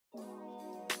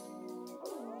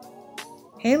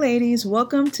Hey, ladies,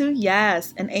 welcome to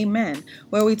Yes and Amen,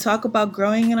 where we talk about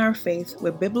growing in our faith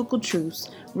with biblical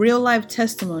truths, real life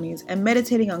testimonies, and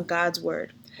meditating on God's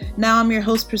Word. Now, I'm your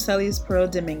host, Priscelis Pearl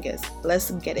Dominguez.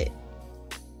 Let's get it.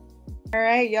 All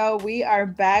right, y'all, we are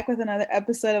back with another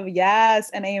episode of Yes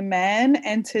and Amen.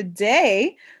 And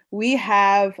today we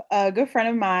have a good friend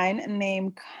of mine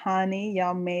named Connie.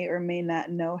 Y'all may or may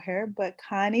not know her, but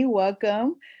Connie,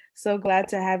 welcome. So glad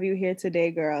to have you here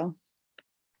today, girl.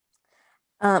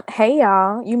 Hey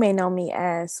y'all, you may know me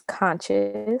as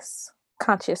Conscious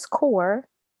Core.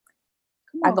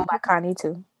 Come I on. go by Connie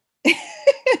too.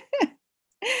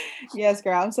 Yes,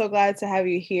 girl. I'm so glad to have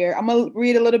you here. I'm gonna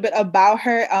read a little bit about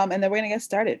her, and then we're gonna get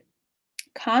started.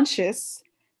 Conscious,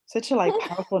 such a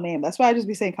powerful name. That's why I just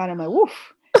be saying Connie. I'm like,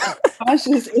 woof.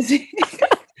 Conscious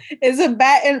is a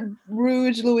Baton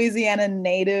Rouge, Louisiana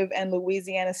native and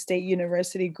Louisiana State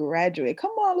University graduate. Come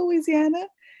on, Louisiana.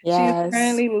 She is Yes.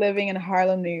 currently living in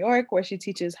Harlem, New York, where she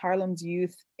teaches Harlem's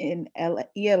youth in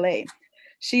ELA.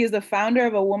 She is the founder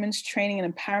of a women's training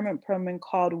and empowerment program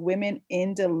called Women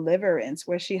in Deliverance,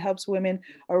 where she helps women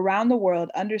around the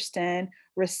world understand,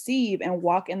 receive, and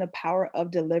walk in the power of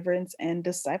deliverance and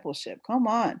discipleship. Come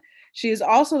on. She is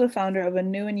also the founder of a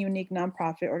new and unique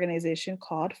nonprofit organization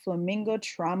called Flamingo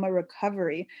Trauma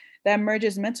Recovery that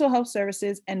merges mental health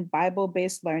services and Bible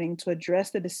based learning to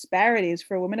address the disparities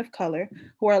for women of color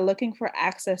who are looking for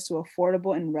access to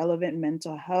affordable and relevant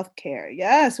mental health care.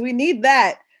 Yes, we need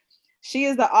that. She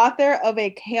is the author of A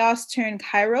Chaos Turned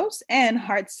Kairos and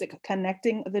Heartsick,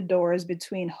 Connecting the Doors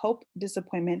Between Hope,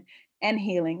 Disappointment, and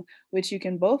Healing, which you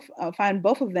can both find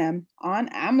both of them on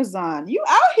Amazon. You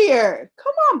out here.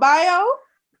 Come on, bio.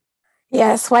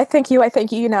 Yes. Why thank you. I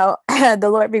thank you. You know, the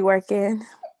Lord be working.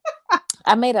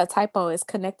 I made a typo. It's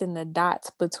connecting the dots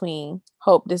between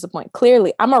hope, disappointment.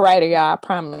 Clearly, I'm a writer, y'all, I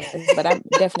promise, but I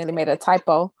definitely made a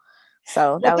typo.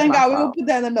 So Well, that was thank my God we will fault. put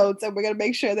that in the notes and we're gonna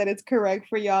make sure that it's correct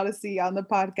for y'all to see on the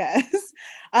podcast.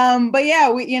 But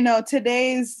yeah,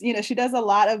 today's, she does a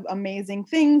lot of amazing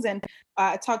things. And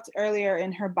I talked earlier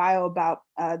in her bio about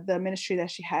the ministry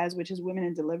that she has, which is Women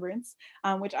in Deliverance,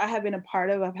 which I have been a part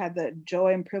of. I've had the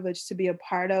joy and privilege to be a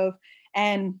part of.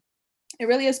 And it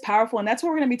really is powerful. And that's what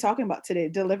we're going to be talking about today,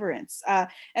 deliverance.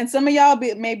 And some of y'all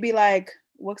may be like,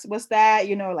 what's that?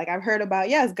 I've heard about,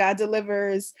 yes, God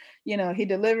delivers, he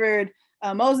delivered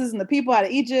Moses and the people out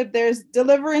of Egypt. There's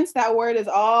deliverance. That word is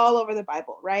all over the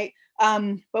Bible, right?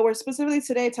 But we're specifically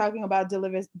today talking about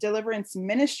deliverance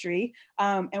ministry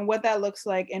and what that looks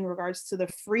like in regards to the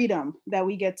freedom that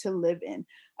we get to live in.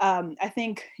 I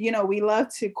think, we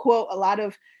love to quote a lot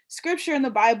of scripture in the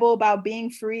Bible about being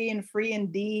free and free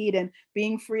indeed and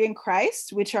being free in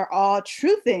Christ, which are all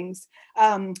true things.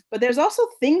 But there's also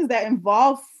things that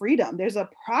involve freedom. There's a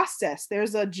process,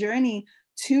 there's a journey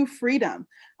to freedom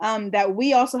that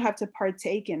we also have to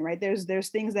partake in, right? There's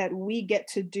things that we get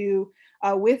to do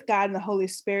with God and the Holy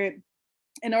Spirit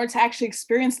in order to actually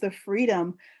experience the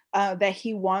freedom that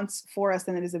he wants for us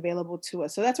and that is available to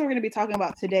us. So that's what we're going to be talking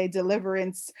about today,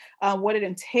 deliverance, what it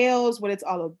entails, what it's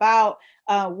all about,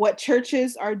 what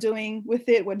churches are doing with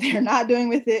it, what they're not doing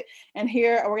with it. And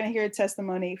here we're going to hear a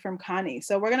testimony from Connie.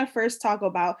 So we're going to first talk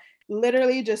about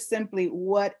literally just simply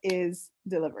what is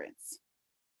deliverance?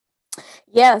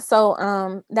 Yeah.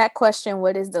 So that question,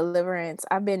 what is deliverance?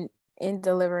 I've been in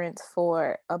deliverance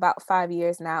for about 5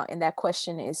 years now, and that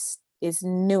question is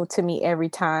new to me every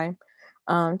time.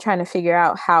 Trying to figure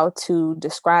out how to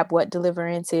describe what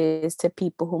deliverance is to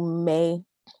people who may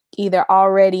either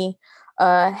already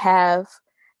have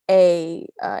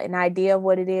an idea of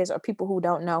what it is, or people who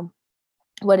don't know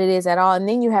what it is at all. And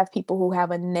then you have people who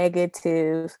have a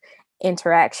negative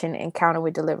encounter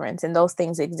with deliverance, and those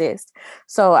things exist.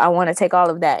 So I want to take all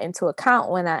of that into account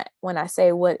when I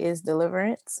say what is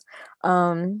deliverance.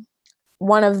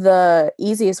 One of the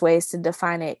easiest ways to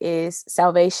define it is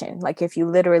salvation. Like if you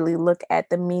literally look at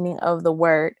the meaning of the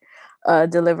word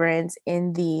deliverance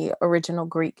in the original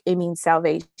Greek, it means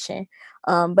salvation.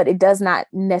 But it does not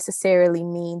necessarily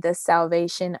mean the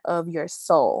salvation of your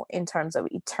soul in terms of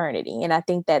eternity. And I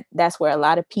think that that's where a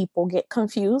lot of people get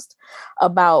confused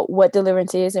about what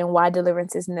deliverance is and why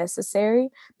deliverance is necessary,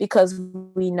 because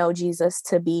we know Jesus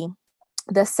to be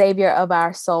the savior of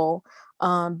our soul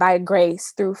by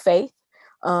grace through faith.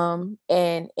 And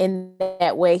in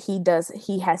that way, he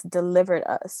has delivered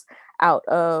us out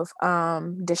of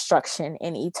destruction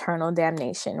and eternal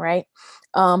damnation, right?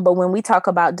 But when we talk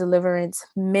about deliverance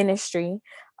ministry,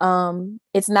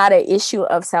 It's not an issue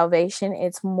of salvation.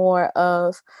 It's more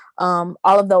of all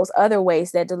of those other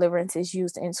ways that deliverance is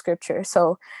used in scripture.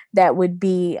 So that would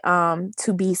be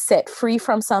to be set free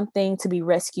from something, to be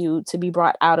rescued, to be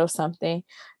brought out of something.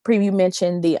 You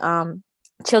mentioned the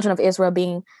children of Israel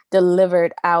being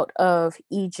delivered out of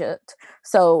Egypt.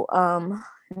 So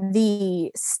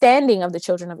the standing of the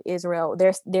children of Israel,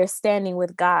 their standing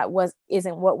with God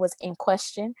isn't what was in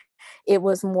question. It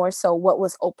was more so what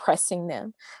was oppressing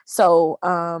them. So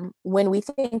when we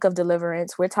think of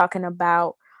deliverance, we're talking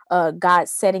about God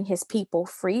setting his people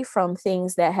free from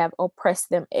things that have oppressed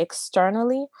them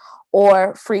externally,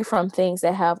 or free from things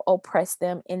that have oppressed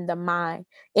them in the mind,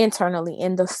 internally,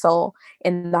 in the soul,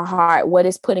 in the heart. What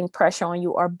is putting pressure on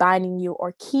you or binding you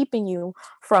or keeping you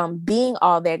from being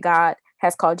all that God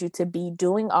has called you to be,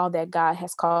 doing all that God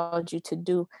has called you to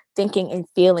do, thinking and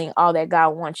feeling all that God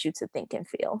wants you to think and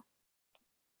feel.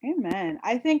 Amen.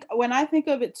 I think when I think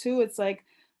of it too, it's like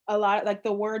a lot like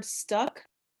the word stuck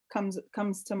comes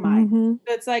to mind. Mm-hmm.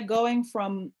 It's like going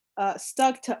from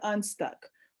stuck to unstuck,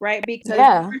 right? Because there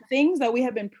Yeah. are things that we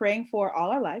have been praying for all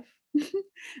our life.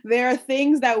 There are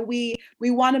things that we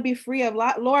want to be free of.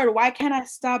 Lord, why can't I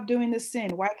stop doing this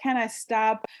sin? Why can't I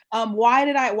stop? Why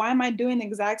am I doing the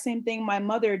exact same thing my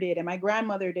mother did and my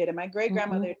grandmother did and my great Mm-hmm.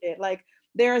 grandmother did? Like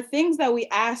there are things that we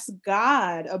ask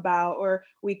God about, or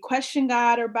we question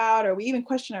God about, or we even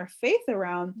question our faith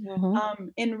around, Mm-hmm.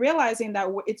 in realizing that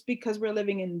it's because we're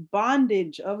living in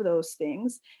bondage of those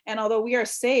things. And although we are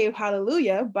saved,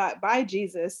 hallelujah, by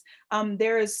Jesus,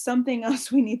 there is something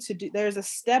else we need to do. There's a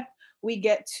step we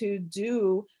get to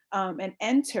do, and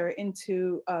enter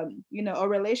into, a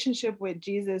relationship with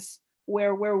Jesus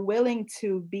where we're willing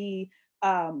to be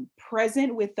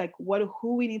present with like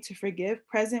who we need to forgive,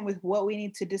 present with what we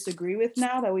need to disagree with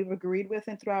now that we've agreed with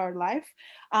and throughout our life,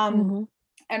 Mm-hmm.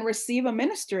 and receive a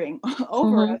ministering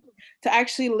over Mm-hmm. us to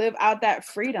actually live out that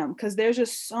freedom, because there's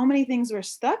just so many things we're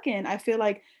stuck in. I feel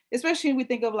like, especially when we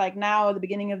think of like now at the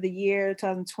beginning of the year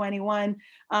 2021,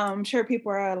 I'm sure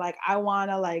people are like, I want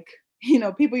to like,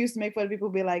 people used to make fun of people,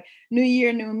 be like, new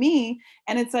year, new me.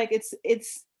 And it's like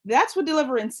it's that's what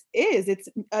deliverance is. It's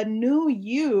a new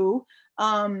you,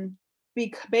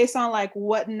 based on like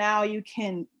what now you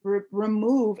can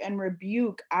remove and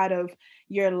rebuke out of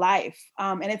your life.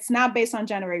 And it's not based on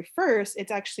January 1st.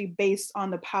 It's actually based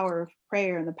on the power of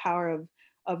prayer and the power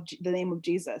of the name of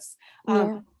Jesus.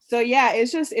 Yeah. So yeah,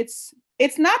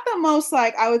 it's not the most,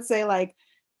 like, I would say, like,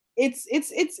 it's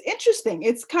interesting.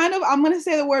 It's kind of, I'm gonna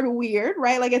say the word weird,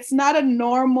 right? Like it's not a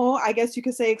normal, I guess you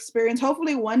could say, experience.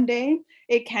 Hopefully one day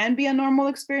it can be a normal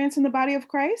experience in the body of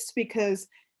Christ, because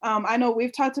I know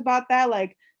we've talked about that,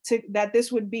 like that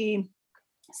this would be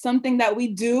something that we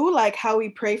do, like how we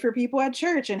pray for people at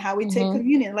church and how we take Mm-hmm.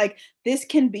 communion. Like this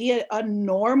can be a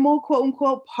normal, quote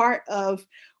unquote, part of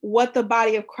what the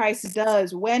body of Christ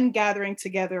does when gathering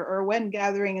together or when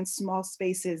gathering in small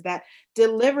spaces, that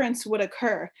deliverance would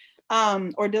occur,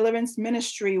 or deliverance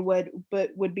ministry would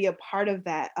be a part of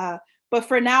that. But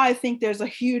for now, I think there's a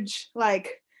huge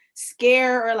like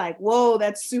scare, or like, whoa,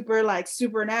 that's super like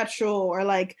supernatural, or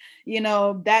like,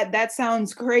 that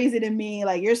sounds crazy to me,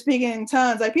 like you're speaking in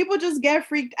tongues. Like people just get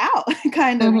freaked out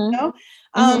kind of, Mm-hmm.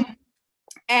 um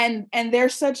and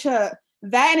there's such a,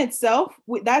 that in itself,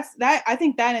 that I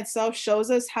think that in itself shows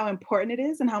us how important it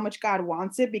is and how much God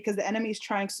wants it, because the enemy is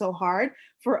trying so hard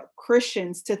for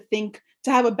Christians to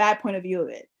have a bad point of view of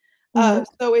it. Mm-hmm.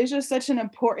 So it's just such an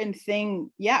important thing,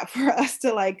 yeah, for us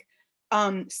to like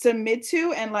submit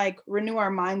to and like renew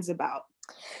our minds about.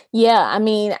 Yeah, I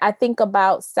mean, I think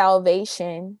about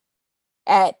salvation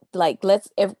at like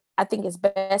if I think it's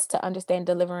best to understand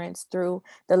deliverance through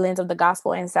the lens of the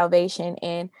gospel and salvation.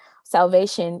 And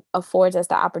salvation affords us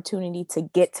the opportunity to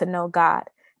get to know God,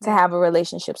 to Yeah. have a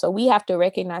relationship. So we have to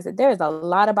recognize that there is a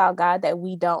lot about God that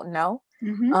we don't know.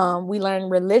 Mm-hmm. We learn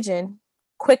religion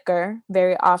quicker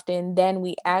very often than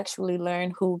we actually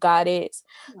learn who God is.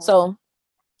 Right. So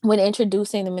when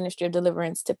introducing the ministry of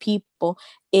deliverance to people,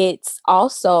 it's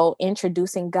also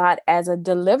introducing God as a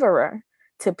deliverer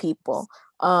to people.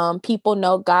 People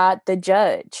know God the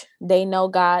judge. They know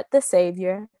God the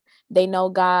savior. They know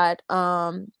God,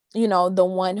 the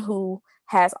one who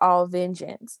has all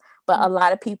vengeance. But a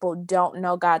lot of people don't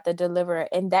know God the deliverer,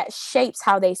 and that shapes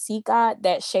how they see God.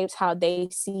 That shapes how they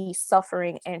see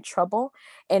suffering and trouble,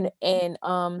 and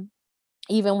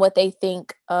even what they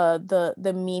think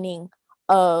the meaning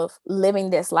of living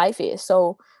this life is.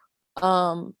 So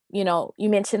you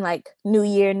mentioned like new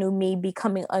year, new me,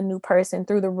 becoming a new person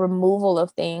through the removal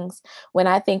of things. When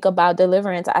I think about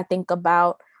deliverance, I think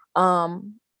about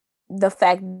the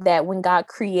fact that when God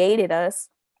created us,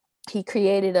 He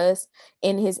created us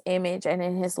in his image and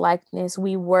in his likeness.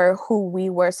 We were who we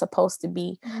were supposed to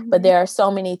be. But there are so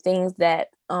many things that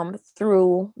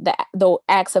through the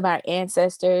acts of our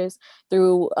ancestors,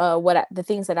 through the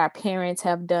things that our parents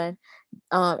have done,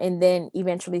 and then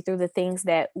eventually through the things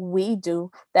that we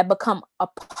do, that become a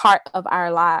part of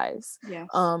our lives, Yes.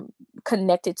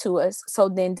 Connected to us. So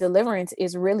then deliverance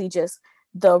is really just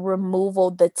the removal,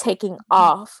 the taking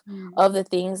off of the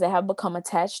things that have become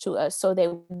attached to us, so that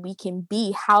we can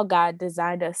be how God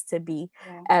designed us to be,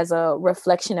 as a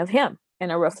reflection of him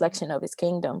and a reflection of his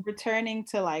kingdom. Returning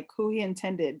to like who he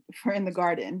intended for in the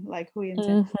garden, like who he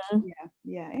intended.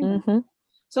 Yeah. Amen.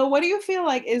 So what do you feel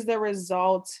like is the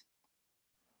result?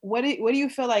 What do you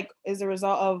feel like is the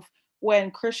result of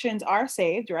when Christians are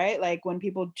saved, right? Like when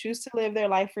people choose to live their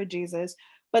life for Jesus,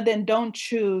 but then don't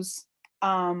choose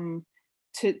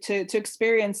to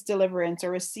experience deliverance or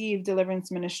receive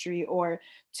deliverance ministry, or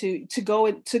to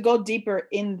go deeper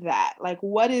in that. Like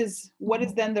what is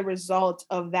then the result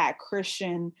of that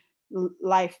Christian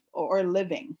life or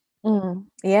living?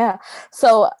 Yeah.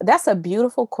 So that's a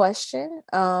beautiful question.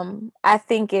 I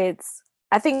think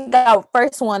I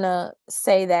first want to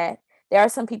say that there are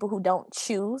some people who don't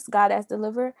choose God as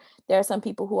deliverer. There are some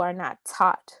people who are not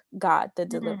taught God the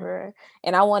deliverer.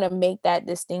 And I want to make that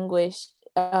distinguish.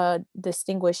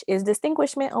 Is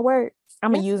distinguishment a word?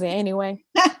 I'm gonna use it anyway.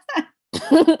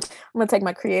 I'm gonna take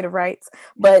my creative rights,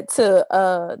 but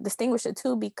to distinguish the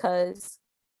two, because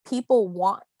people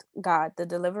want God the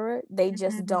deliverer, they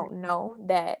just don't know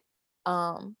that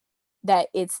that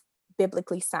it's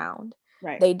biblically sound.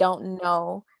 Right. They don't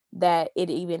know that it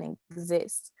even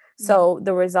exists. So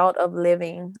the result of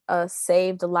living a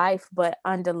saved life but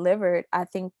undelivered, I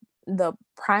think the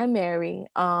primary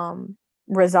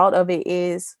result of it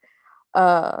is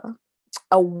a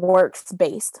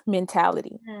works-based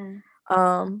mentality.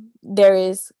 There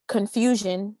is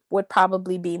confusion, would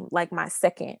probably be like my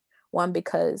second one,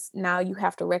 because now you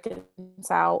have to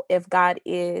reconcile, if God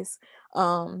is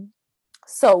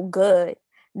so good,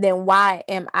 then why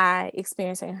am I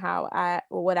experiencing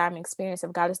what I'm experiencing?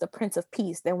 If God is the Prince of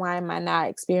Peace, then why am I not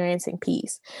experiencing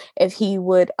peace? If he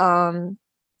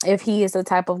is the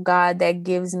type of God that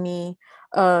gives me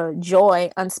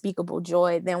joy, unspeakable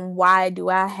joy, then why do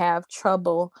I have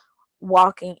trouble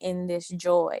walking in this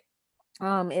joy?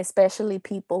 Especially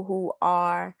people who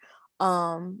are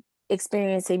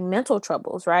experiencing mental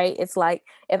troubles, right? It's like,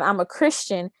 if I'm a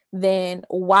Christian, then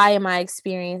why am I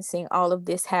experiencing all of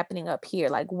this happening up here?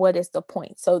 Like, what is the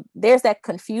point? So there's that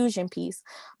confusion piece.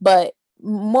 But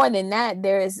more than that,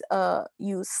 there is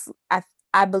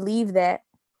I believe that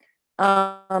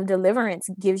deliverance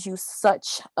gives you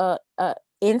such a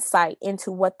insight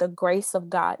into what the grace of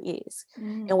God is,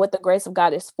 and what the grace of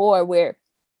God is for, where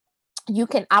you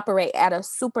can operate at a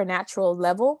supernatural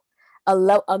level,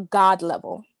 a God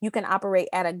level. You can operate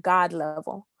at a God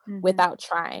level without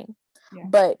trying.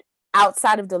 But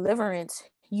outside of deliverance,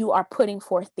 you are putting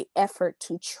forth the effort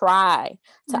to try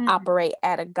to operate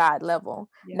at a God level,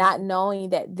 not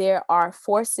knowing that there are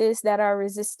forces that are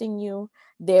resisting you.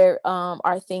 There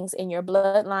are things in your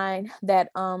bloodline that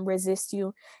resist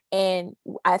you. And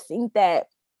I think that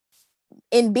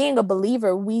in being a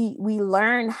believer, we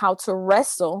learn how to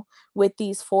wrestle with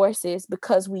these forces,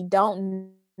 because we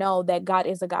don't know that God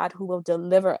is a God who will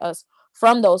deliver us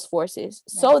from those forces,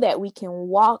 so that we can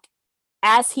walk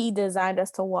as he designed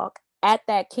us to walk, at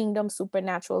that kingdom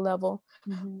supernatural level,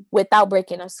 without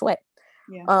breaking a sweat.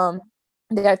 There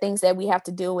are things that we have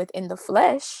to deal with in the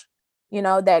flesh,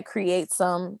 that create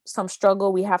some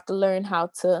struggle. We have to learn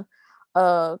how to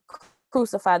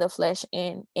crucify the flesh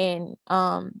and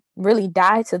really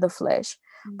die to the flesh.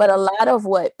 But a lot of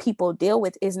what people deal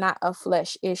with is not a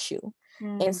flesh issue.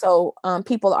 And so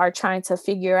people are trying to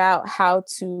figure out how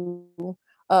to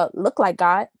look like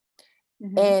God.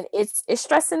 And it's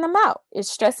stressing them out. It's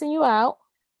stressing you out.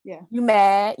 You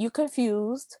mad, you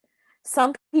confused.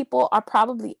 Some people are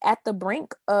probably at the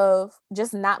brink of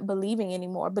just not believing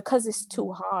anymore, because it's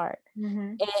too hard.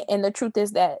 And the truth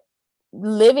is that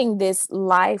living this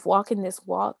life, walking this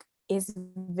walk, is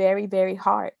very, very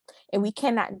hard. And we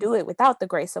cannot do it without the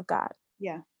grace of God.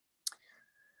 Yeah.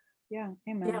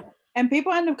 Amen. And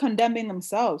people end up condemning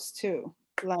themselves too,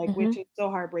 like, which is so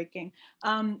heartbreaking.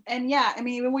 And I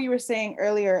mean, even what you were saying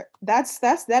earlier, that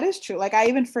is true. Like, I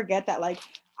even forget that, like,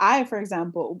 I, for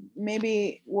example,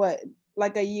 maybe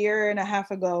like a year and a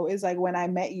half ago is like when I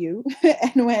met you,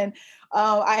 and when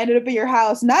I ended up at your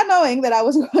house, not knowing that I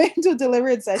was going to a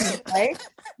deliverance session, right?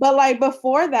 But like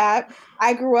before that,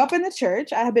 I grew up in the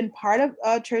church. I have been part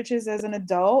of churches as an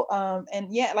adult,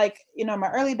 and like,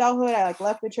 my early adulthood, I like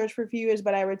left the church for a few years,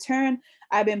 but I returned.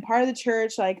 I've been part of the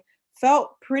church, like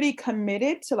felt pretty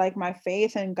committed to like my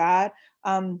faith and God.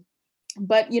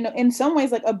 But in some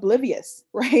ways like oblivious,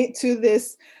 right, to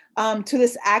this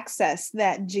access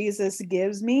that Jesus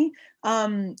gives me.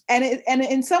 And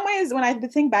in some ways when I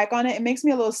think back on it, it makes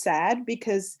me a little sad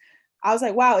because I was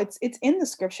like, wow, it's in the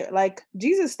scripture. Like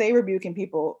Jesus stay rebuking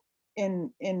people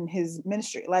in his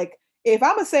ministry. Like if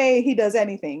I'm gonna say he does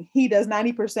anything, he does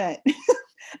 90%.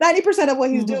 90% of what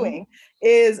he's Mm-hmm. doing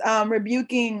is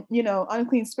rebuking,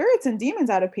 unclean spirits and demons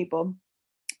out of people.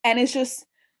 And it's just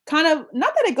kind of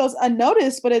not that it goes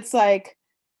unnoticed, but it's like,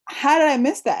 how did I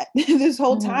miss that this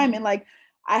whole Mm-hmm. time? And like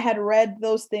I had read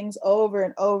those things over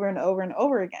and over and over and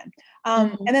over again.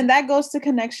 Mm-hmm. And then that goes to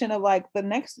connection of like the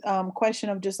next question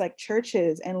of just like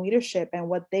churches and leadership and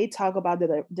what they talk about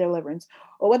deliverance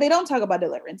or what they don't talk about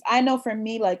deliverance. I know for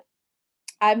me, like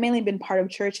I've mainly been part of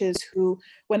churches who,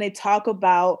 when they talk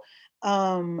about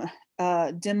um,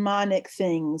 demonic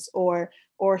things or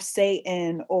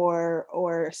Satan or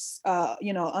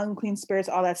unclean spirits,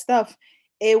 all that stuff,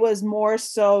 it was more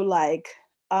so like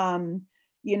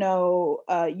you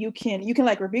can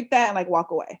like rebuke that and like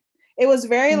walk away. It was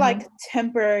very Mm-hmm. like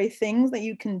temporary things that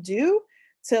you can do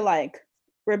to like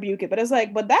rebuke it, but it's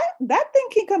like, but that thing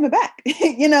keep coming back,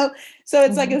 So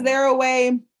it's like, Mm-hmm. is there a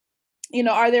way?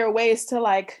 Are there ways to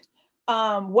like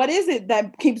what is it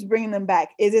that keeps bringing them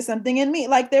back? Is it something in me?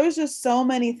 Like there was just so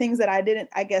many things that I didn't,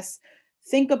 I guess,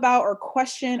 think about or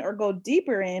question or go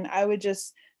deeper in. I would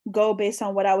just go based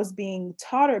on what I was being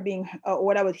taught or being or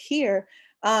what I would hear.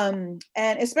 And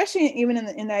especially even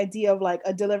in the idea of like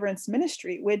a deliverance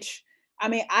ministry, which I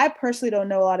mean, I personally don't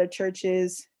know a lot of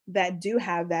churches that do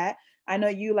have that. I know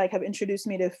you like have introduced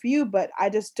me to a few, but I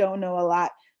just don't know a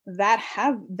lot that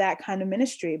have that kind of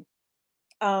ministry,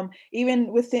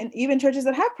 even within even churches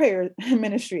that have prayer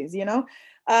ministries,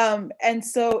 and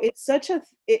so it's such a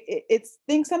it's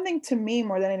think something to me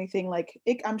more than anything, like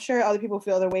I'm sure other people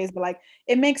feel other ways, but like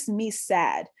it makes me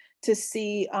sad to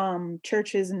see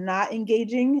churches not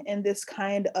engaging in this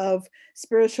kind of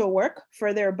spiritual work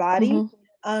for their body,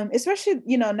 Mm-hmm. especially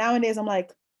nowadays. I'm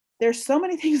like, there's so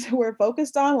many things that we're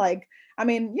focused on, like I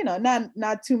mean,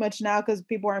 not too much now because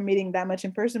people aren't meeting that much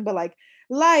in person, but like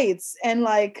lights and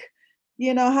like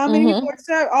how many people Mm-hmm. are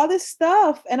served, all this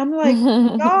stuff. And I'm like,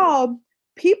 y'all,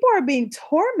 people are being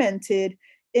tormented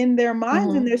in their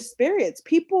minds and Mm-hmm. their spirits.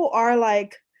 People are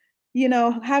like,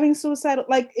 having suicidal,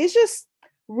 like it's just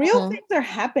real Mm-hmm. things are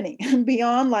happening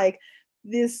beyond like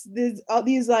these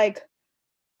like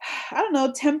I don't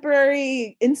know,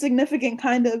 temporary, insignificant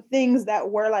kind of things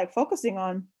that we're like focusing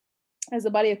on as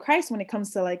a body of Christ when it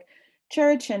comes to like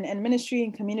church and ministry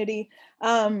and community.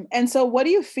 And so what do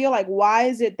you feel like? Why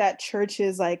is it that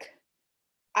churches like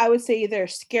I would say either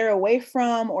scare away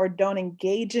from or don't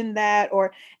engage in that?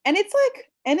 Or and it's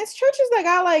churches that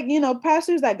got like,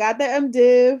 pastors that got their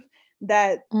MDiv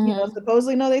that, Mm-hmm.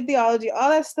 supposedly know their theology, all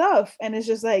that stuff. And it's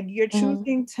just like you're Mm-hmm.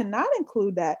 choosing to not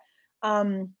include that.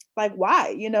 Like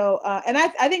why? And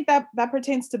I think that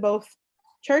pertains to both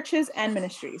churches and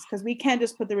ministries, because we can't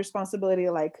just put the responsibility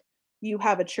like you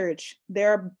have a church.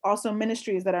 There are also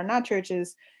ministries that are not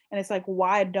churches. And it's like,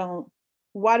 why do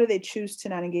they choose to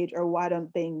not engage, or why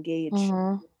don't they engage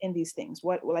Mm-hmm. in these things?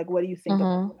 What do you think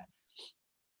about Mm-hmm.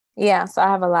 Yeah, so I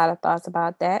have a lot of thoughts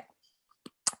about that.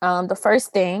 The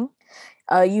first thing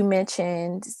you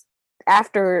mentioned,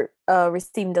 after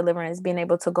receiving deliverance, being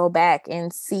able to go back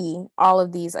and see all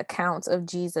of these accounts of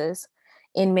Jesus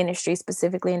in ministry,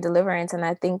 specifically in deliverance. And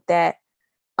I think that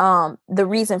the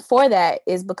reason for that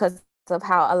is because of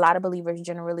how a lot of believers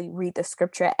generally read the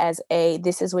scripture as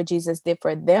this is what Jesus did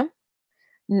for them,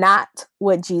 not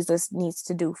what Jesus needs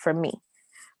to do for me.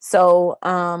 So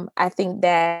I think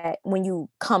that when you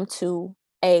come to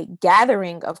a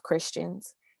gathering of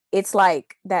Christians, it's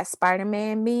like that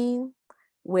Spider-Man meme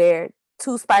where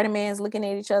two Spider-Mans looking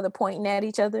at each other, pointing at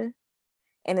each other.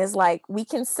 And it's like, we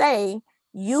can say,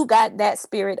 you got that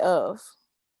spirit of.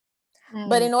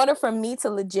 But that? in order for me to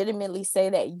legitimately say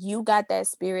that you got that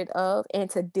spirit of and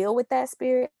to deal with that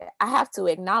spirit, I have to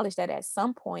acknowledge that at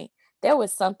some point there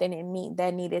was something in me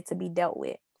that needed to be dealt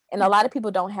with. And a lot of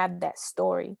people don't have that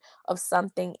story of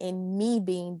something in me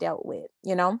being dealt with.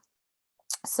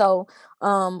 So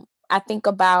I think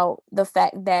about the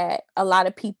fact that a lot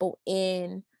of people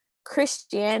in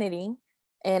Christianity,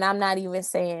 and I'm not even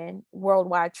saying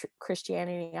worldwide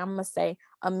Christianity, I'm going to say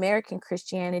American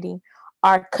Christianity,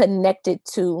 are connected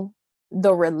to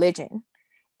the religion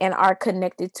and are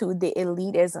connected to the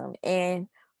elitism and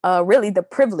really the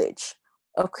privilege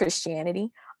of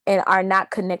Christianity, and are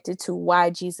not connected to why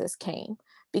Jesus came.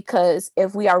 Because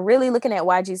if we are really looking at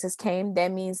why Jesus came,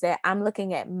 that means that I'm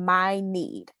looking at my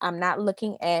need. I'm not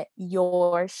looking at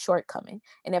your shortcoming.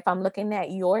 And if I'm looking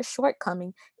at your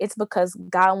shortcoming, it's because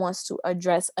God wants to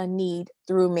address a need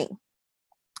through me.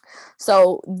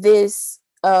 So this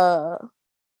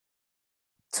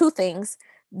two things,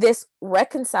 this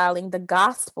reconciling the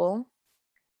gospel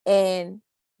and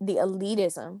the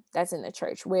elitism that's in the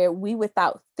church, where we,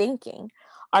 without thinking,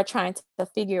 are trying to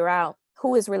figure out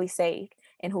who is really saved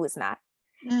and who is not.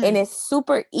 And it's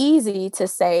super easy to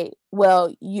say,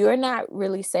 well, you're not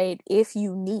really saved if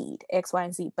you need X, Y,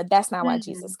 and Z, but that's not why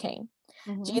Jesus came.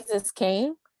 Jesus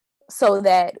came so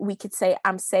that we could say,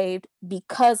 I'm saved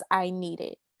because I need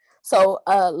it. So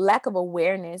a lack of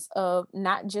awareness of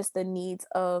not just the needs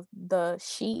of the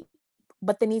sheep,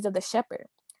 but the needs of the shepherd.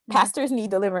 Pastors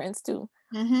need deliverance too.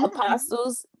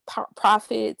 Apostles,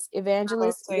 prophets,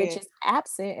 evangelists, which is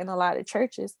absent in a lot of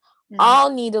churches,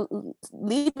 all need,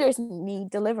 leaders need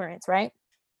deliverance, right?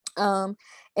 And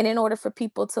in order for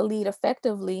people to lead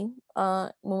effectively,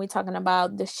 when we're talking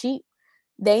about the sheep,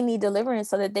 they need deliverance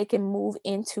so that they can move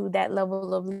into that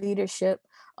level of leadership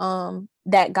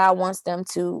that God wants them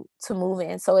to move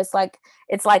in. So it's like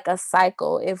a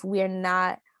cycle. If we're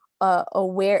not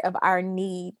aware of our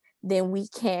need, then we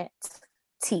can't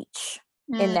teach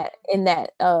in that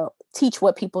teach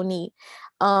what people need.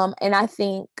 And I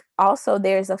think also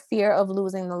there's a fear of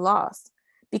losing the lost,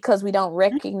 because we don't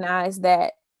recognize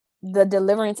that the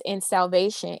deliverance in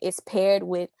salvation is paired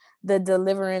with the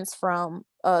deliverance from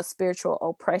spiritual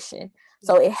oppression.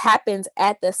 So it happens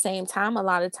at the same time a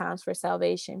lot of times for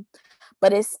salvation,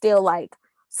 but it's still like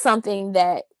something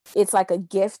that it's like a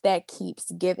gift that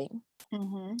keeps giving.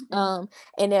 And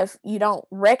if you don't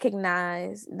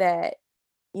recognize that,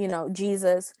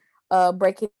 Jesus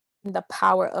breaking the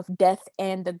power of death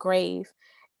and the grave,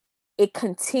 it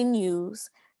continues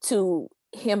to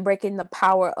him breaking the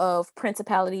power of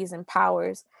principalities and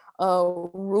powers,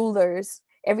 rulers,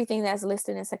 everything that's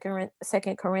listed in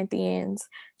Second Corinthians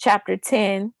chapter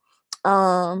 10.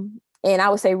 And I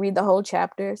would say read the whole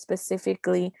chapter,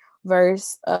 specifically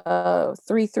verse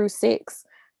 3-6.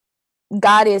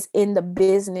 God is in the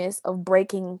business of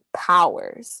breaking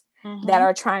powers that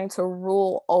are trying to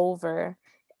rule over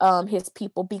his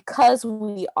people, because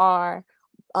we are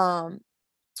in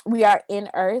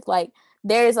earth. Like,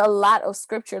 there's a lot of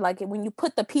scripture, like when you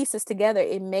put the pieces together,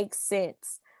 it makes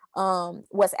sense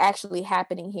what's actually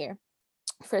happening here.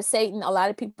 For Satan, a lot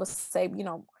of people say,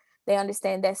 they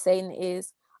understand that Satan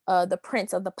is the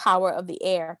prince of the power of the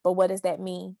air, but what does that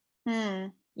mean?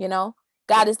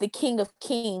 God is the king of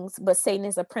kings, but Satan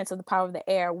is the prince of the power of the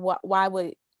air. Why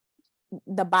would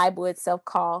the Bible itself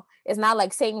it's not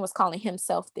like Satan was calling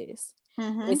himself this.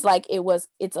 It's like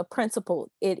it's a principle.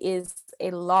 It is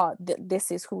a law that this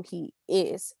is who he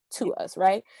is to us,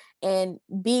 right? And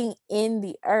being in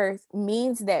the earth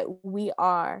means that we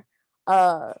are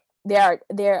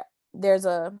there's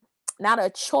a not a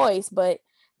choice, but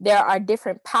there are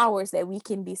different powers that we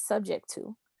can be subject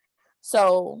to.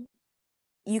 So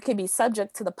you can be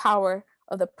subject to the power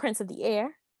of the prince of the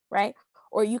air, right?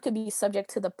 Or you could be subject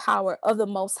to the power of the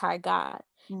Most High God.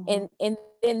 And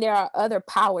then there are other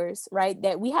powers, right,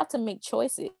 that we have to make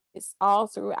choices all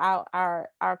throughout our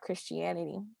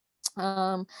Christianity,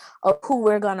 of who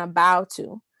we're gonna bow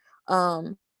to,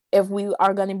 if we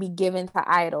are going to be given to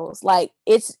idols. Like,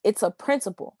 it's a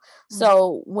principle.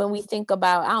 So when we think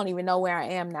about, I don't even know where I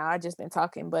am now, I just been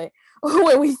talking, but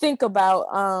when we think about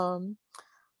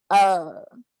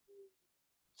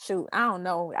shoot, I don't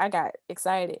know, I got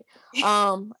excited.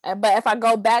 But if I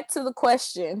go back to the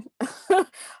question,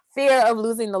 fear of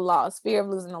losing the lost.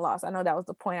 I know that was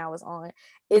the point I was on.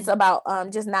 It's about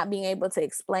just not being able to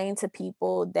explain to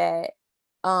people that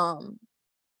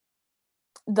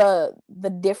the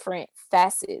different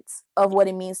facets of what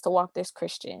it means to walk this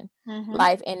Christian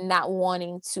life, and not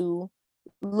wanting to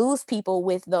lose people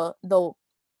with the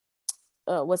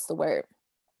what's the word,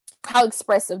 how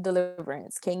expressive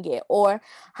deliverance can get, or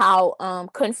how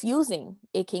confusing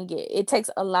it can get. It takes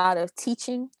a lot of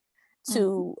teaching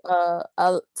to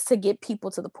get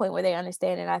people to the point where they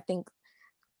understand. And I think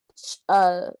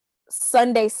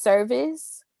Sunday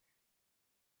service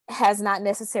has not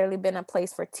necessarily been a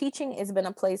place for teaching. It's been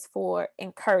a place for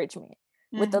encouragement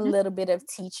with a little bit of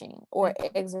teaching, or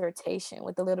exhortation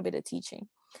with a little bit of teaching.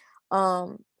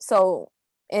 So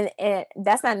and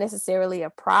that's not necessarily a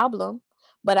problem,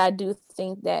 but I do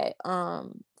think that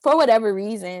for whatever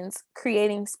reasons,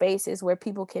 creating spaces where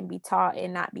people can be taught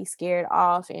and not be scared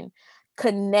off and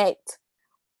connect.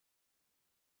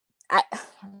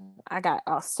 I got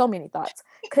so many thoughts.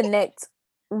 Connect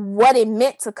what it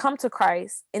meant to come to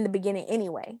Christ in the beginning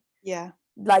anyway. Yeah.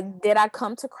 like, did I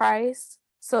come to Christ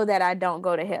so that I don't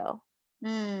go to hell?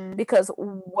 Because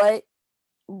what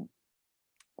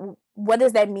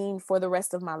does that mean for the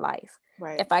rest of my life?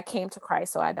 Right. If I came to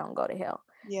Christ so I don't go to hell?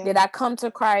 Yeah. Did I come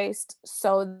to Christ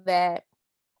so that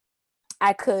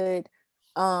I could,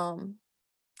 I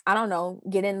don't know,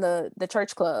 get in the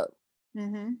church club?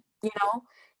 You know,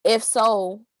 if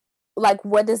so, like,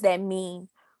 what does that mean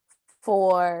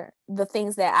for the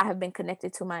things that I have been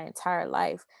connected to my entire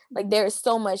life? Like, there is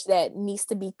so much that needs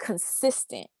to be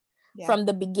consistent from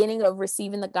the beginning of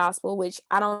receiving the gospel, which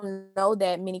I don't know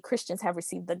that many Christians have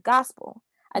received the gospel.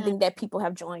 I think that people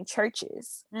have joined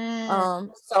churches.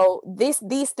 So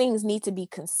these things need to be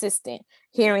consistent.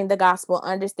 Hearing the gospel,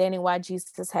 understanding why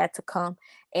Jesus had to come,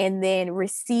 and then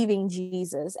receiving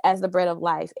Jesus as the bread of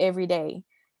life every day,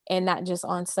 and not just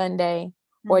on Sunday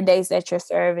or days that you're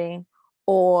serving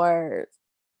or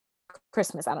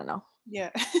Christmas. I don't know.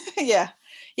 Yeah. Yeah.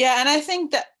 And I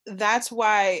think that that's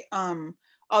why,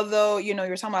 although, you know,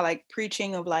 you're talking about like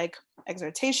preaching of like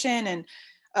exhortation and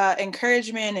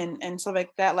encouragement and stuff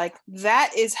like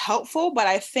that is helpful, but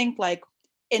I think like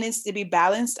it needs to be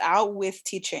balanced out with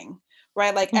teaching,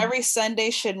 right? Like every Sunday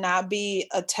should not be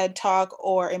a TED talk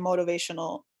or a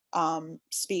motivational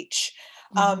speech.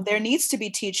 There needs to be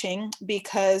teaching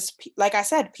because, like I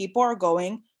said, people are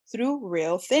going through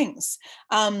real things.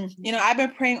 You know, I've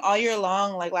been praying all year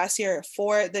long, like last year,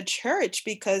 for the church,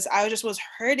 because I just was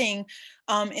hurting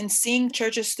and seeing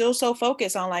churches still so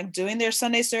focused on like doing their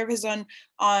Sunday service on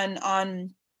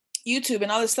YouTube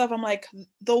and all this stuff. I'm like,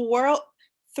 the world,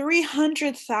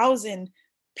 300,000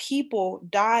 people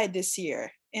died this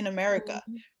year in America,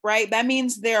 right? That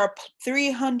means there are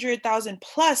 300,000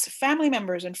 plus family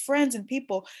members and friends and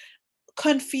people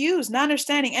confused, not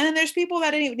understanding. And then there's people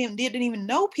that didn't even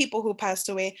know people who passed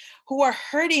away, who are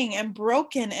hurting and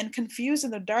broken and confused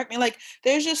in the dark. I mean, like,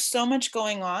 there's just so much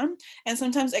going on. And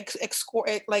sometimes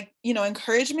like, you know,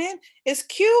 encouragement is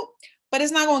cute, but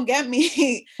it's not going to get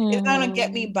me. It's not going to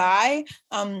get me by.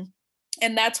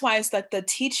 And that's why it's like the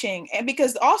teaching. And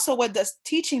because also what the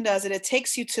teaching does, it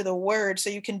takes you to the word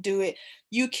so you can do it.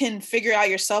 You can figure out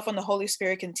yourself, and the Holy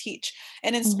Spirit can teach.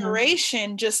 And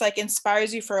inspiration just like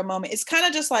inspires you for a moment. It's kind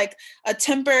of just like a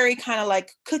temporary kind of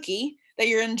like cookie that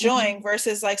you're enjoying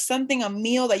versus like something, a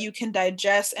meal that you can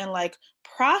digest and like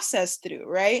process through,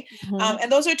 right?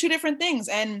 And those are two different things.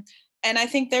 And I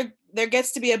think there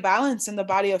gets to be a balance in the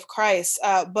body of Christ.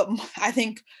 But I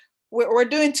think we're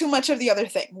doing too much of the other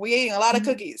thing. We're eating a lot of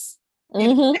cookies.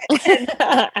 You know? And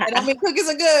I mean, cookies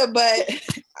are good,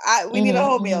 but we need a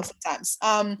whole meal sometimes.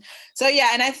 So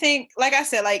yeah, and I think, like I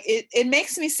said, like it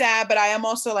makes me sad, but I am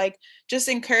also like just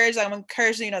encouraged. I'm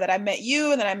encouraged, you know, that I met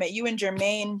you, and then I met you and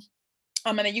Jermaine.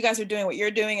 And that you guys are doing what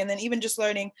you're doing, and then even just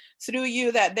learning through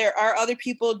you that there are other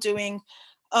people doing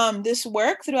this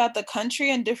work throughout the country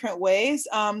in different ways,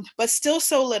 but still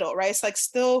so little, right? It's like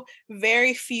still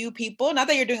very few people, not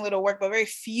that you're doing little work, but very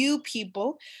few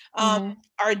people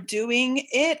are doing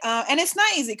it. And it's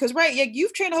not easy because, right,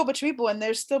 you've trained a whole bunch of people, and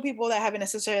there's still people that haven't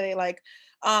necessarily like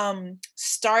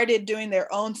started doing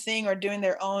their own thing or doing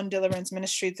their own deliverance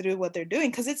ministry through what they're doing,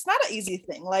 because it's not an easy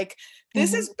thing. Like,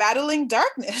 this is battling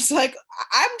darkness. Like,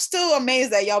 I'm still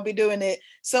amazed that y'all be doing it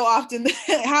so often.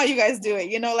 How you guys do it,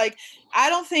 you know, like, I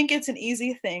don't think it's an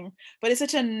easy thing, but it's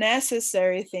such a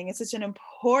necessary thing. It's such an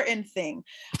important thing.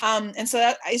 And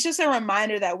so it's just a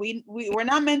reminder that we're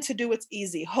not meant to do what's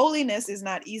easy. Holiness is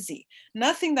not easy.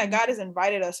 Nothing that God has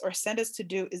invited us or sent us to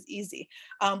do is easy.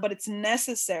 But it's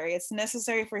necessary. It's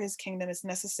necessary for his kingdom. It's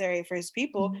necessary for his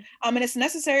people. And it's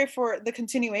necessary for the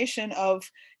continuation of,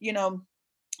 you know,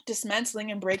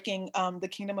 dismantling and breaking the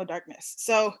kingdom of darkness.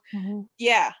 So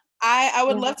yeah, I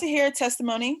would love to hear a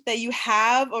testimony that you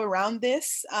have around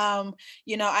this.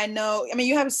 You know, I mean,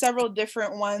 you have several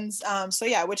different ones. So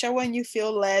yeah, whichever one you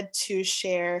feel led to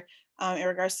share in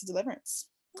regards to deliverance.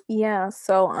 Yeah.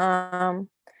 So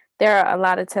there are a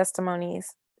lot of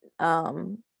testimonies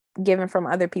given from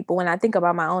other people. When I think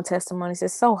about my own testimonies,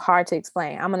 it's so hard to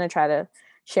explain. I'm going to try to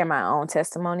share my own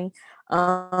testimony.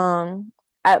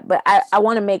 But I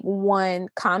want to make one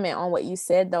comment on what you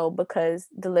said, though, because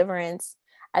deliverance,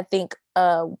 I think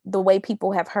the way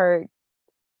people have heard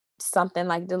something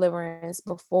like deliverance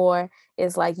before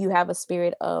is like, you have a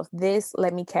spirit of this,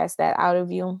 let me cast that out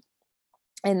of you.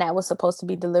 And that was supposed to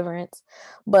be deliverance.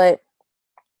 But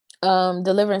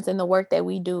deliverance in the work that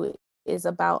we do is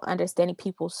about understanding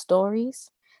people's stories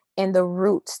and the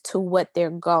roots to what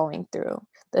they're going through,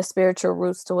 the spiritual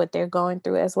roots to what they're going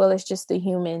through, as well as just the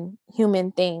human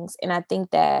things. And I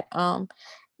think that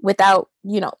without,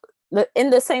 you know, in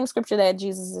the same scripture that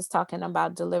Jesus is talking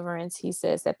about deliverance, he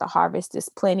says that the harvest is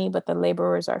plenty, but the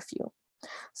laborers are few.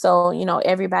 So,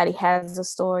 everybody has a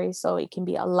story, so it can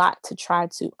be a lot to try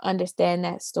to understand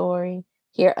that story,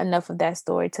 hear enough of that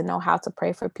story to know how to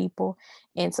pray for people.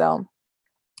 And so,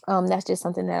 that's just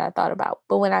something that I thought about.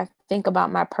 But when I think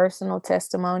about my personal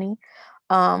testimony,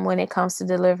 when it comes to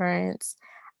deliverance,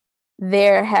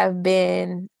 there have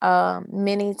been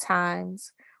many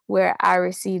times where I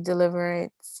received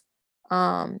deliverance,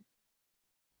 um,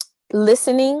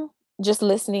 listening, just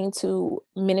listening to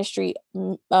ministry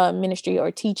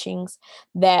or teachings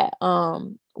that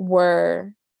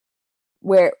were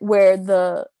where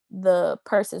the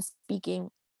person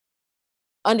speaking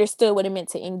understood what it meant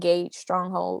to engage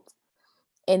strongholds,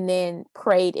 and then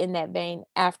prayed in that vein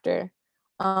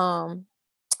um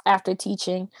after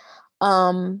teaching.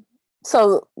 Um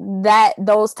so that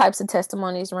those types of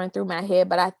testimonies run through my head,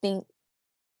 but I think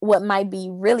what might be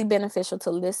really beneficial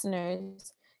to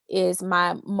listeners is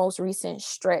my most recent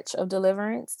stretch of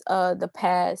deliverance. The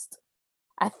past,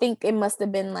 I think it must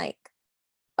have been like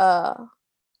uh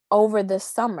over the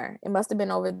summer. It must have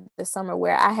been over the summer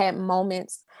where I had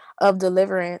moments of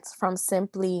deliverance from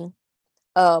simply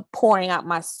pouring out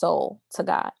my soul to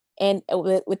God, and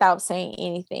without saying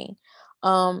anything.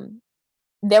 Um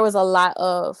there was a lot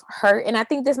of hurt, and I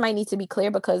think this might need to be clear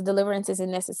because deliverance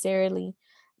isn't necessarily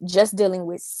just dealing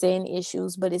with sin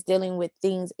issues, but it's dealing with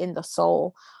things in the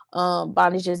soul,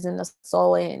 bondages in the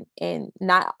soul, and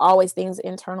not always things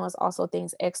internal, it's also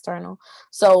things external.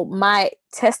 So my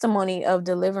testimony of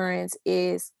deliverance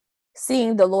is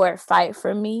seeing the Lord fight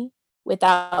for me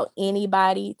without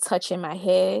anybody touching my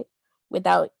head,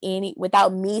 without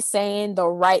me saying the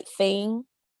right thing,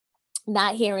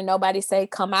 not hearing nobody say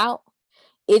come out.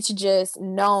 It's just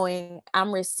knowing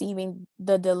I'm receiving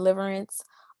the deliverance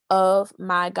of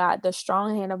my God, the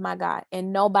strong hand of my God,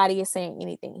 and nobody is saying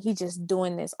anything. He's just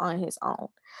doing this on his own,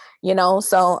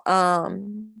 So,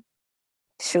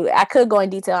 shoot, I could go in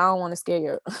detail. I don't want to scare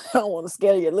your, I don't want to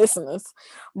scare your listeners,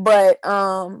 but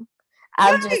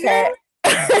I've just had.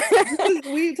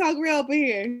 We talk real up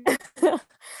here.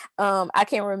 I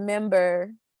can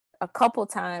remember a couple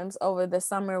times over the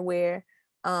summer where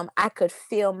I could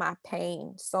feel my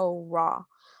pain so raw,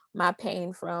 my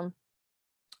pain from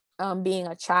being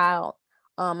a child,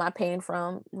 my pain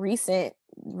from recent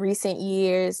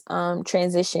years,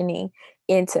 transitioning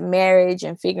into marriage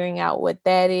and figuring out what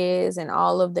that is, and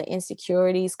all of the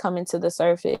insecurities coming to the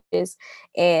surface.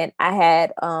 And I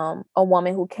had a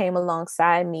woman who came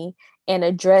alongside me and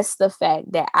addressed the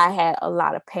fact that I had a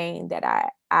lot of pain that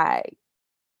I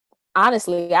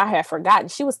honestly I had forgotten.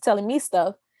 She was telling me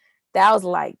stuff that I was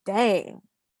like, dang,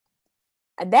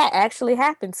 that actually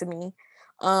happened to me.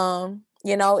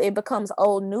 It becomes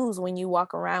old news when you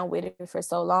walk around with it for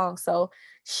so long. So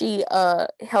she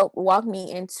helped walk me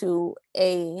into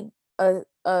a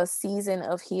season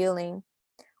of healing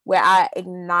where I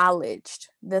acknowledged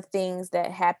the things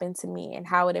that happened to me and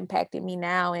how it impacted me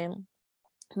now. And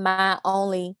my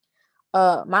only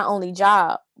my only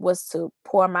job was to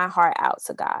pour my heart out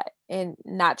to God and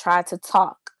not try to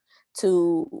talk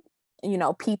to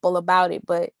people about it,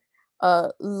 but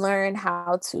learn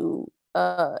how to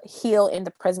heal in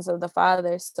the presence of the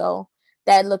Father. So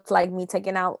that looked like me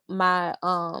taking out my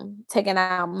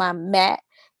mat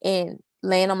and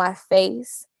laying on my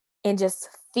face and just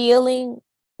feeling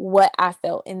what I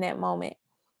felt in that moment,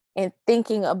 and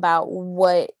thinking about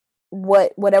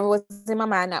whatever was in my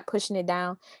mind, not pushing it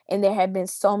down. And there have been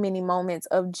so many moments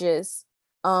of just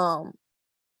um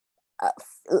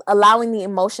allowing the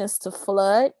emotions to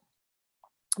flood,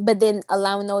 but then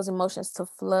allowing those emotions to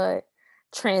flood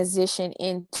transition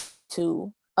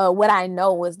into what I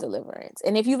know was deliverance.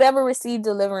 And if you've ever received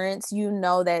deliverance, you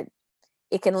know that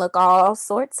it can look all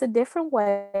sorts of different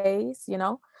ways.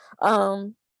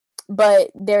 um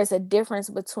but there's a difference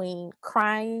between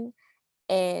crying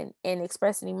and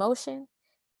expressing emotion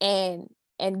and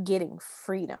getting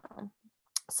freedom.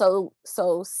 So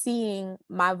seeing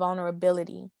my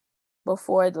vulnerability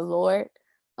before the Lord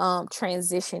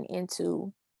transition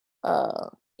into uh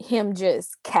him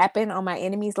just capping on my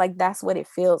enemies, like that's what it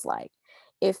feels like.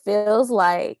 It feels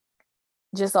like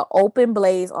just an open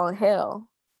blaze on hell,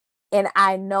 and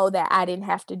I know that I didn't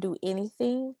have to do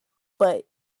anything but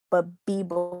be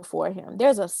before him.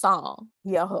 There's a song,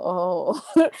 yo,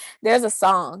 there's a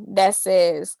song that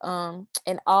says,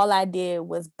 and all I did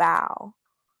was bow.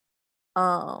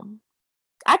 Um,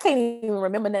 I can't even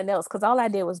remember nothing else because all I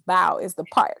did was bow is the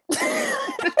part.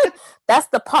 That's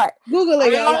the part. Google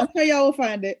it, y'all. I'm sure y'all will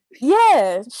find it.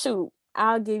 Yeah, shoot.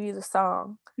 I'll give you the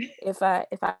song if I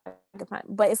can find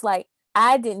it. But it's like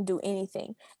I didn't do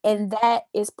anything. And that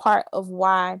is part of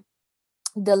why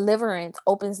deliverance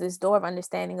opens this door of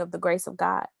understanding of the grace of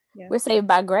God. Yeah. We're saved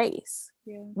by grace.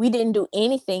 Yeah. We didn't do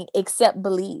anything except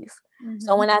believe. Mm-hmm.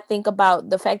 So when I think about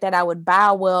the fact that I would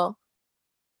bow, well,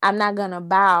 I'm not going to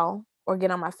bow or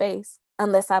get on my face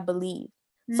unless I believe.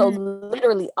 So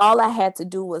literally all I had to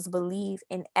do was believe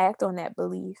and act on that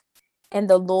belief. And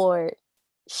the Lord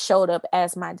showed up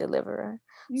as my deliverer.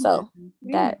 Amen. So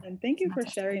Amen. Thank you for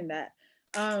sharing that.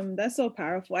 That's so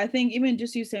powerful. I think even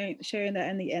just you sharing that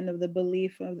in the end of the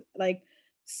belief of like,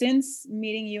 since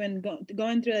meeting you and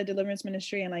going through the deliverance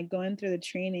ministry and like going through the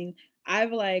training,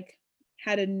 I've like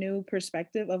had a new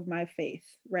perspective of my faith,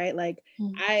 right? Like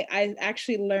I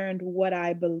actually learned what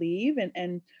I believe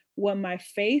and what my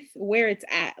faith, where it's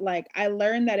at. Like I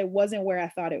learned that it wasn't where I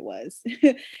thought it was.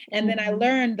 And then I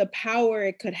learned the power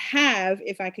it could have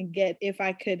if I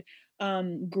could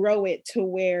grow it to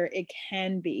where it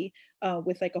can be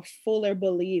with like a fuller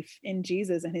belief in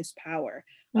Jesus and his power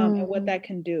and what that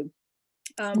can do.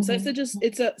 So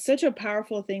it's such a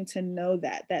powerful thing to know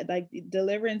that like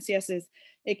deliverance, yes,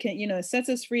 it can, it sets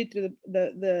us free through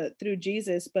through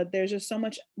Jesus, but there's just so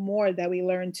much more that we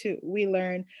learn too. We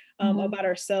learn about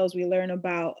ourselves. We learn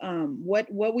about what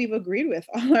we've agreed with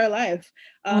all our life,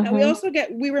 and we also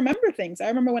we remember things. I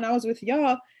remember when I was with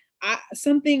y'all,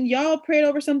 y'all prayed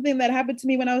over something that happened to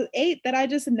me when I was 8 that I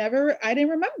didn't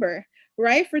remember,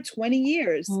 right, for 20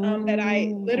 years, that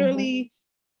I literally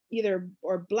either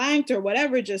or blanked or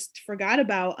whatever, just forgot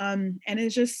about. And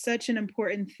it's just such an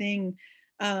important thing.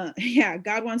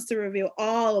 God wants to reveal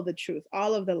all of the truth,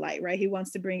 all of the light, right? He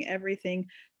wants to bring everything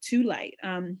to light.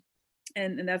 And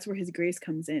that's where his grace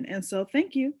comes in. And so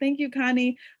thank you,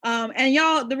 Connie. And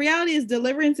y'all, the reality is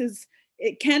deliverance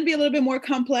it can be a little bit more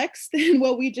complex than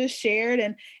what we just shared.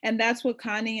 And that's what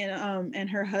Connie and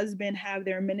her husband have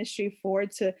their ministry for,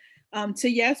 to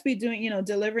yes, be doing,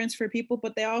 deliverance for people,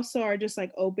 but they also are just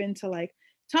like open to like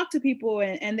talk to people.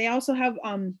 And they also have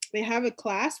a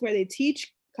class where they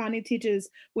teach. Connie teaches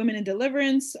women in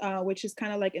deliverance, which is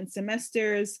kind of like in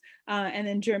semesters. And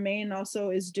then Jermaine also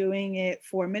is doing it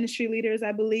for ministry leaders,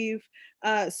 I believe.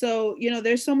 So,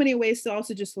 there's so many ways to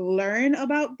also just learn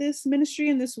about this ministry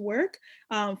and this work,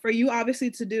 for you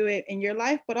obviously to do it in your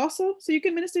life, but also so you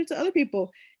can minister to other people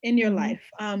in your life.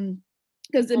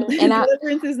 Because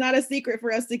deliverance is not a secret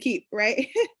for us to keep, right?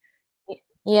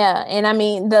 Yeah. And I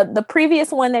mean, the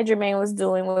previous one that Jermaine was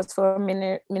doing was for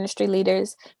ministry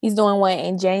leaders. He's doing one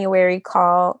in January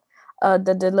called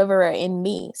The Deliverer in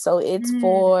Me. So it's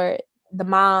for the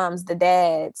moms, the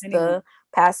dads, the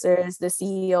pastors, the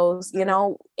CEOs,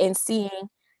 and seeing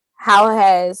how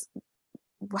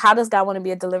does God want to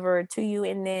be a deliverer to you?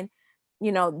 And then,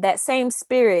 that same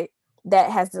spirit that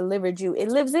has delivered you, it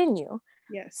lives in you.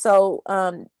 Yes. So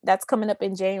that's coming up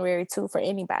in January too, for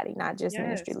anybody, not just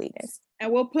ministry leaders.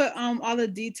 And we'll put all the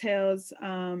details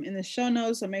in the show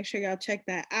notes, so make sure y'all check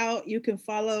that out. You can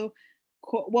follow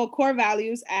Core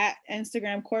Values at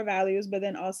Instagram, Core Values, but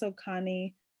then also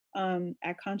Connie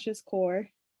at Conscious Core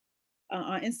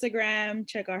on Instagram.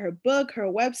 Check out her book,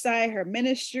 her website, her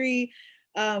ministry,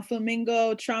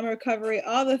 Flamingo, trauma recovery,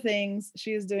 all the things.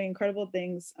 She is doing incredible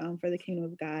things for the kingdom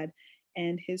of God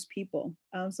and his people.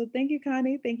 So thank you,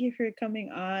 Connie. Thank you for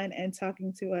coming on and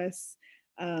talking to us.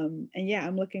 And yeah,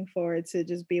 I'm looking forward to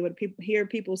just be able to hear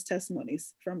people's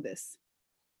testimonies from this.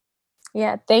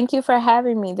 Yeah, thank you for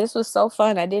having me. This was so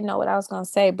fun. I didn't know what I was going to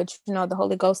say, but the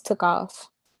Holy Ghost took off.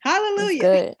 Hallelujah.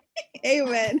 Good.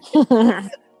 Amen.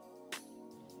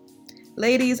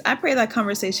 Ladies, I pray that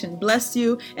conversation blessed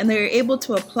you and that you're able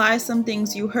to apply some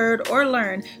things you heard or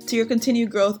learned to your continued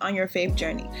growth on your faith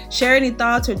journey. Share any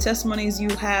thoughts or testimonies you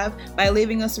have by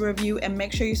leaving us a review, and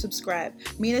make sure you subscribe.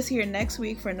 Meet us here next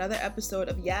week for another episode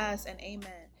of Yes and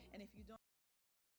Amen.